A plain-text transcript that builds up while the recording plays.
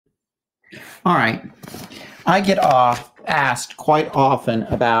All right. I get asked quite often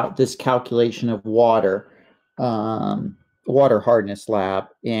about this calculation of water hardness lab,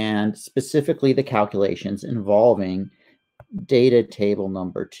 and specifically the calculations involving data table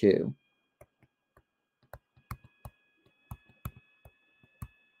number 2.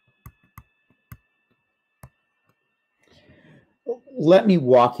 Let me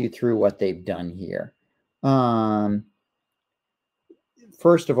walk you through what they've done here.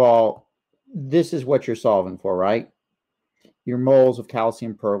 First of all, this is what you're solving for, right? Your moles of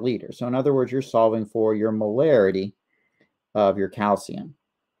calcium per liter. So in other words, you're solving for your molarity of your calcium.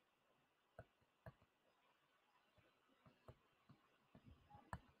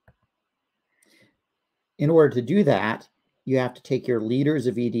 In order to do that, you have to take your liters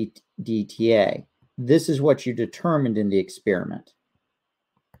of EDTA. This is what you determined in the experiment.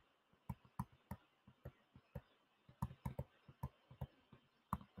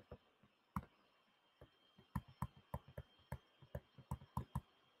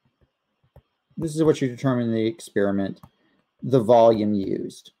 This is what you determined in the experiment, the volume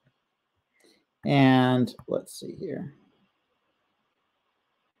used. And let's see here.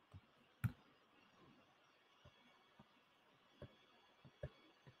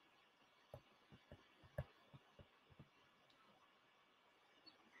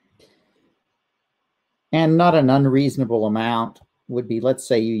 And not an unreasonable amount would be, let's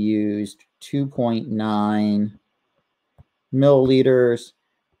say you used 2.9 milliliters.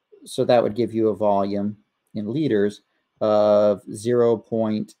 So that would give you a volume in liters of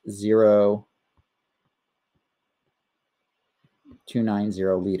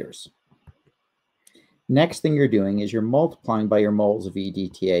 0.0290 liters. Next thing you're doing is you're multiplying by your moles of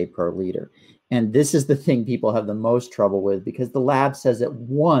EDTA per liter. And this is the thing people have the most trouble with, because the lab says it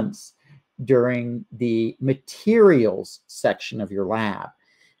once during the materials section of your lab.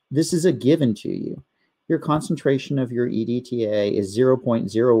 This is a given to you. Your concentration of your EDTA is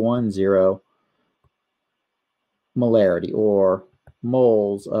 0.010 molarity, or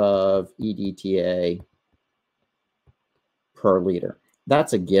moles of EDTA per liter.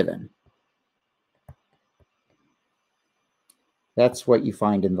 That's a given. That's what you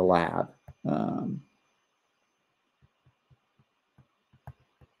find in the lab.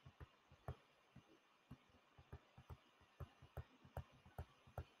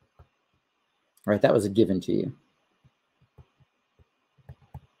 All right, that was a given to you.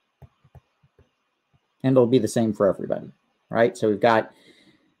 And it'll be the same for everybody, right? So we've got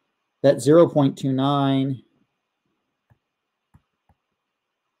that 0.29.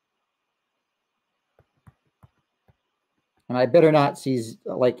 And I better not see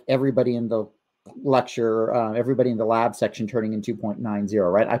like everybody in the lecture, everybody in the lab section turning in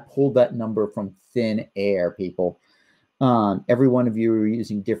 2.90, right? I pulled that number from thin air, people. Every one of you are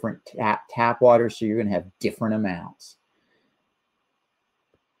using different tap water, so you're going to have different amounts.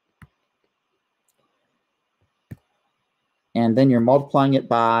 And then you're multiplying it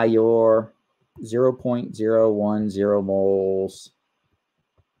by your 0.010 moles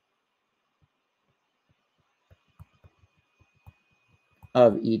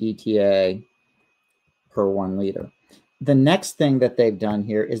of EDTA per 1 liter. The next thing that they've done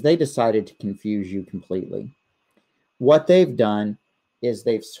here is they decided to confuse you completely. What they've done is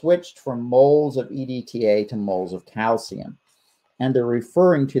they've switched from moles of EDTA to moles of calcium. And they're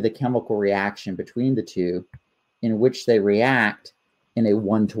referring to the chemical reaction between the two, in which they react in a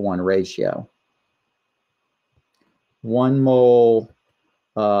 1-to-1 ratio. 1 mole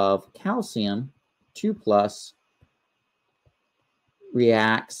of calcium, 2+,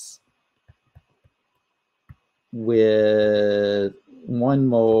 reacts with 1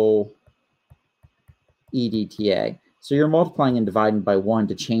 mole EDTA. So you're multiplying and dividing by 1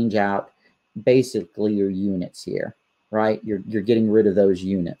 to change out basically your units here, right? You're getting rid of those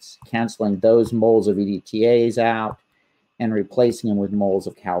units, canceling those moles of EDTAs out and replacing them with moles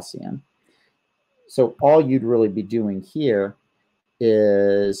of calcium. So all you'd really be doing here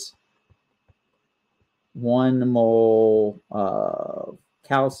is 1 mole of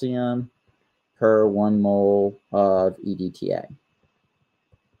calcium per 1 mole of EDTA.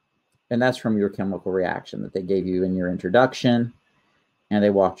 And that's from your chemical reaction that they gave you in your introduction, and they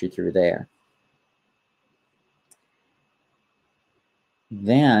walked you through there.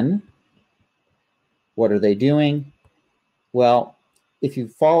 Then, what are they doing? Well, if you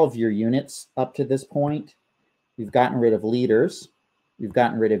follow your units up to this point, we've gotten rid of liters, we've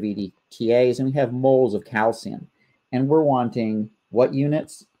gotten rid of EDTAs, and we have moles of calcium. And we're wanting what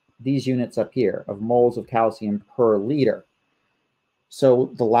units? These units up here of moles of calcium per liter.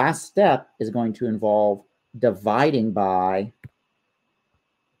 So the last step is going to involve dividing by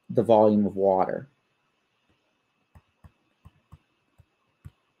the volume of water.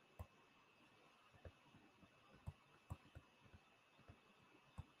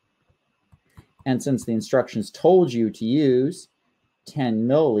 And since the instructions told you to use 10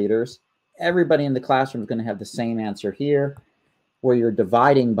 milliliters, everybody in the classroom is going to have the same answer here, where you're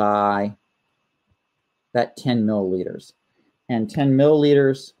dividing by that 10 milliliters. And 10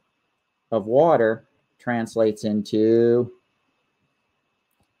 milliliters of water translates into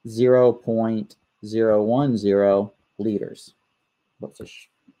 0.010 liters. Let's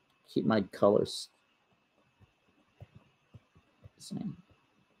keep my colors the same.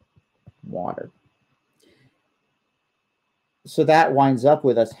 Water. So that winds up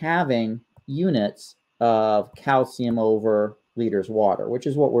with us having units of calcium over liters water, which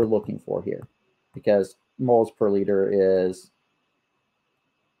is what we're looking for here, because moles per liter is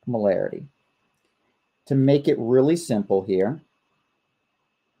molarity. To make it really simple here,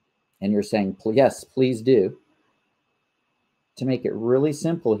 and you're saying, yes, please do. To make it really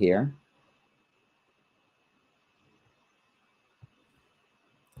simple here,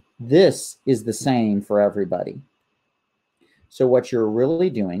 this is the same for everybody. So what you're really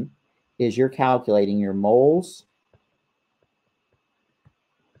doing is you're calculating your moles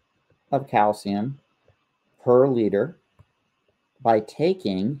of calcium per liter by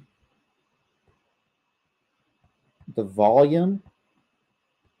taking the volume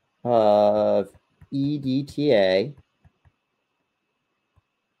of EDTA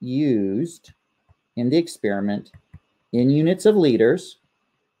used in the experiment in units of liters.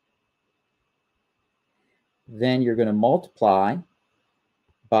 Then you're going to multiply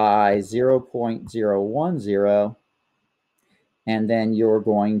by 0.010, and then you're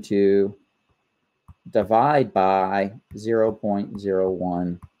going to divide by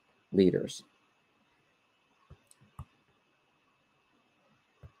 0.01 liters.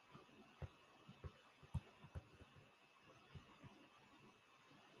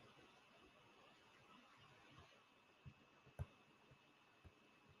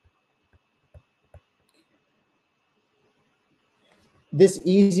 This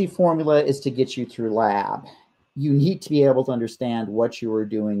easy formula is to get you through lab. You need to be able to understand what you are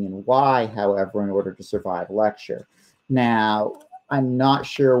doing and why, however, in order to survive lecture. Now, I'm not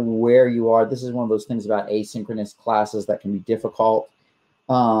sure where you are. This is one of those things about asynchronous classes that can be difficult.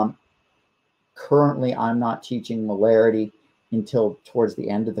 Currently, I'm not teaching molarity until towards the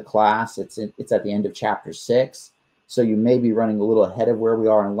end of the class. It's at the end of chapter 6. So you may be running a little ahead of where we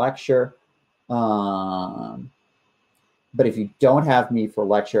are in lecture. But if you don't have me for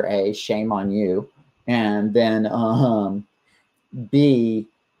lecture A, shame on you. And then B,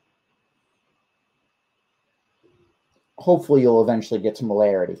 hopefully you'll eventually get to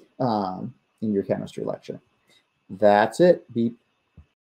molarity in your chemistry lecture. That's it. Be